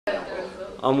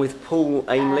I'm with Paul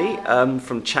Ainley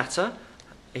from Chatter.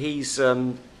 He's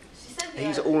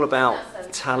all about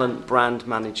talent, brand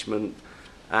management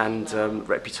and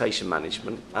reputation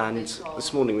management. And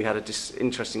this morning we had an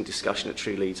interesting discussion at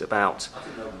True Leads about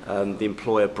the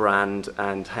employer brand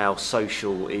and how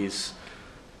social is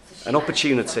an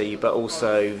opportunity but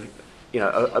also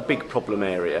a big problem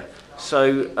area.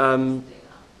 So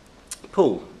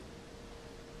Paul,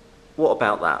 what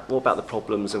about that? What about the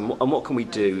problems, and what can we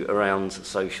do around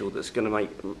social that's going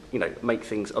to make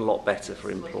things a lot better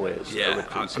for employers? Yeah,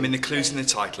 I mean the clue's in the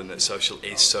title, and that social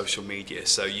is social media.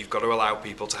 So you've got to allow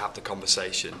people to have the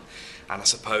conversation, and I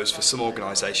suppose for some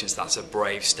organisations that's a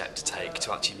brave step to take,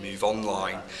 to actually move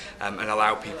online and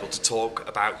allow people to talk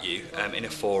about you in a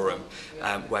forum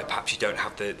where perhaps you don't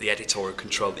have the editorial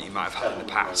control that you might have had in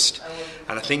the past.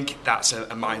 And I think that's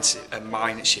a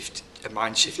mind shift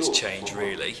change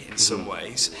really in some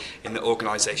ways, in that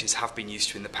organisations have been used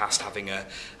to in the past having a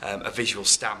visual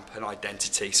stamp, an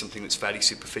identity, something that's fairly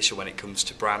superficial when it comes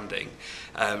to branding,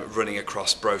 running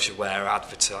across brochureware,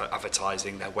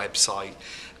 advertising, their website.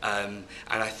 And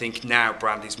I think now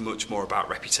brand is much more about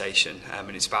reputation,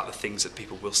 and it's about the things that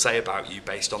people will say about you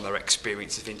based on their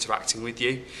experience of interacting with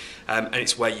you, and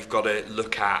it's where you've got to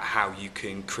look at how you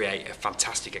can create a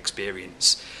fantastic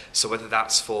experience. So whether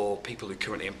that's for people who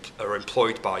currently are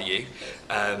employed by you,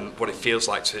 what it feels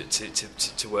like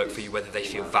to work for you, whether they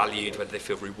feel valued, whether they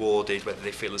feel rewarded, whether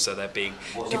they feel as though they're being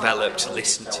developed,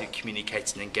 listened to,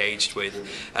 communicated and engaged with,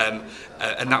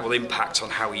 and that will impact on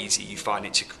how easy you find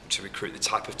it to recruit the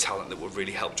type of talent that will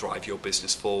really help drive your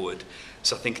business forward.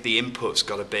 So I think the input's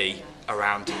got to be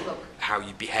around how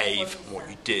you behave and what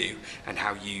you do, and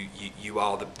how you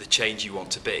are the change you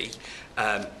want to be,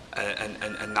 and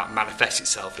that manifests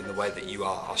itself in the way that you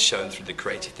are shown through the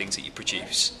creative things that you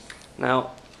produce.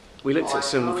 Now, we looked at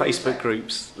some Facebook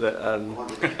groups that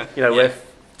where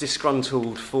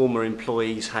disgruntled former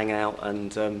employees hang out,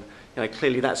 and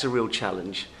clearly that's a real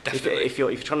challenge. If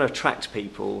you're trying to attract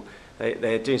people,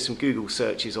 they're doing some Google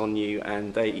searches on you,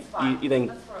 and you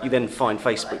then find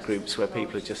Facebook groups where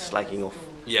people are just slagging off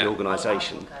the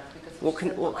organisation. What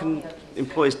can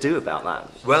employers do about that?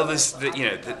 Well,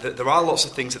 there are lots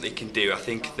of things that they can do. I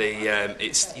think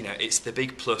it's the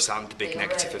big plus and the big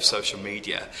negative of social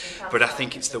media, but I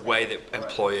think it's the way that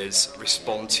employers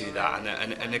respond to that.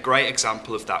 And a great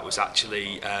example of that was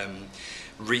actually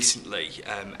recently,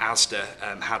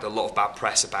 Asda had a lot of bad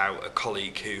press about a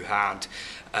colleague who had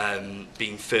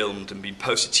been filmed and been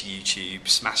posted to YouTube,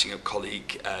 smashing up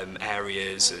colleague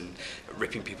areas and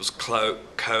ripping people's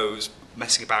clothes,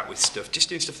 messing about with stuff, just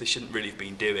doing stuff they shouldn't really have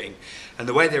been doing. And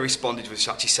the way they responded was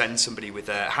to actually send somebody with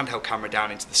a handheld camera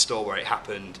down into the store where it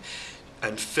happened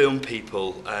and film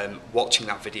people watching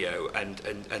that video and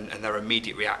their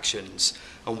immediate reactions.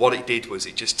 And what it did was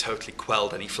it just totally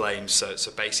quelled any flames. So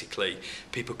basically,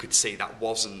 people could see that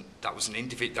was an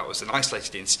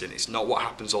isolated incident. It's not what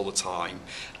happens all the time,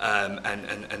 and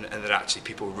that actually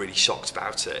people were really shocked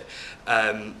about it.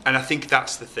 And I think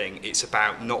that's the thing. It's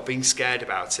about not being scared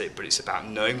about it, but it's about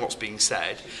knowing what's being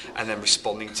said and then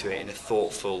responding to it in a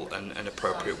thoughtful and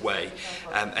appropriate way.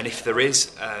 And if there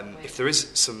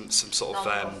is some sort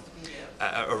of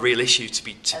a real issue to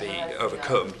be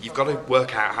overcome, you've got to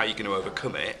work out how you're going to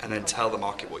overcome it, and then tell the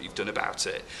market what you've done about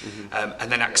it, and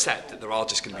then accept that there are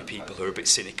just going to be people who are a bit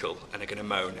cynical and are going to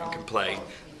moan and complain,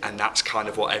 and that's kind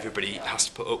of what everybody has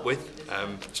to put up with.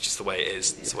 It's just the way it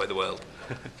is. It's the way of the world.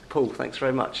 Paul, thanks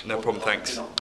very much. No problem, thanks.